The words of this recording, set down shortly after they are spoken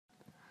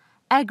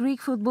A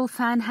Greek football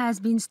fan has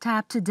been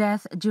stabbed to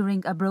death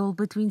during a brawl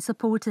between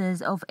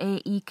supporters of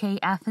AEK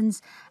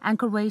Athens and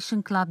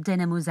Croatian club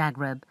Dinamo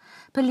Zagreb.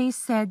 Police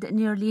said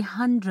nearly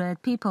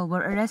 100 people were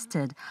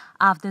arrested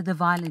after the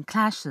violent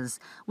clashes,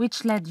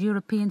 which led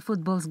European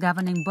football's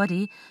governing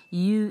body,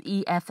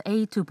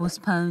 UEFA, to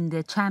postpone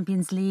the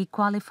Champions League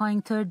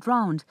qualifying third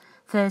round,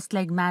 first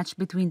leg match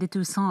between the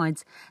two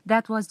sides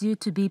that was due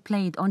to be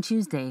played on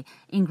Tuesday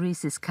in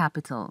Greece's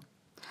capital.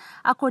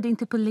 According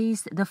to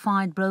police, the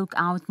fight broke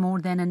out more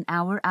than an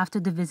hour after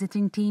the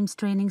visiting team's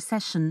training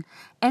session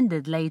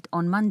ended late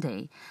on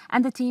Monday,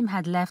 and the team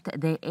had left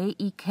the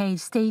AEK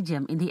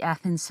stadium in the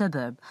Athens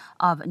suburb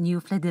of New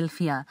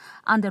Philadelphia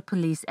under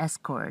police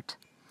escort.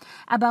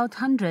 About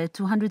 100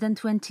 to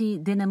 120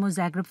 Dinamo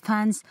Zagreb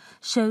fans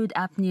showed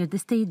up near the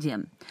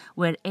stadium,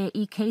 where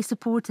AEK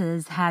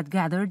supporters had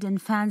gathered and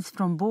fans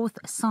from both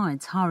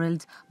sides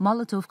hurled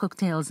Molotov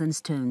cocktails and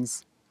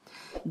stones.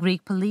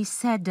 Greek police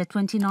said the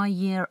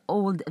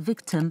 29-year-old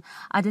victim,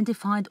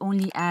 identified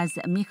only as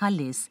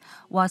Michalis,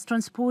 was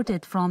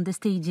transported from the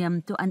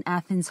stadium to an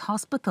Athens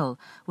hospital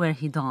where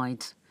he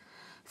died.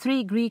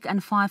 3 Greek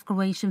and 5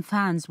 Croatian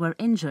fans were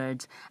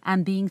injured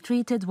and being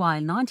treated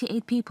while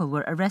 98 people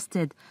were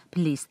arrested,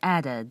 police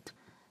added.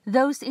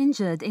 Those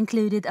injured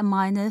included a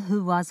minor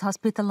who was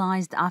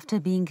hospitalized after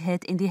being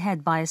hit in the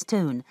head by a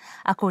stone,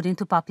 according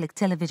to public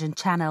television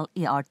channel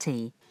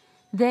ERT.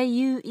 The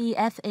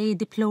UEFA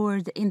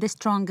deplored in the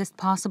strongest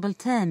possible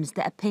terms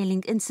the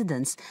appalling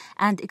incidents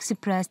and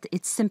expressed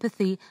its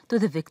sympathy to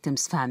the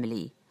victim's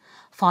family.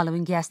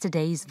 Following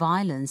yesterday's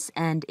violence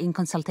and in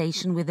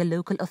consultation with the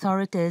local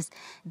authorities,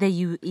 the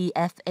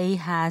UEFA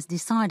has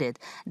decided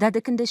that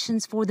the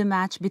conditions for the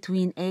match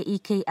between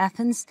AEK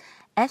Athens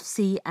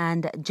FC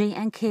and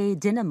J&K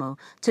Dinamo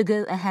to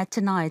go ahead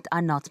tonight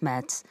are not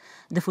met,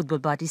 the football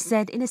body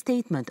said in a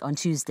statement on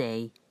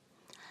Tuesday.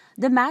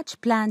 The match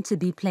planned to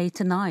be played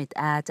tonight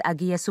at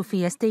Hagia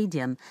Sophia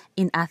Stadium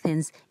in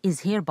Athens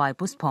is hereby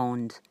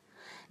postponed.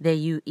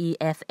 The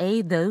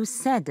UEFA, though,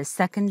 said the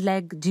second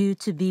leg, due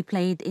to be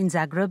played in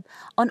Zagreb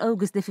on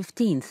August the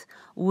 15th,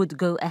 would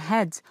go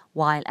ahead,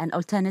 while an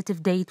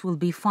alternative date will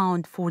be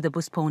found for the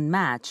postponed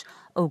match,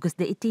 August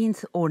the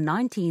 18th or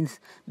 19th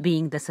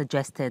being the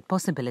suggested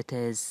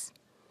possibilities.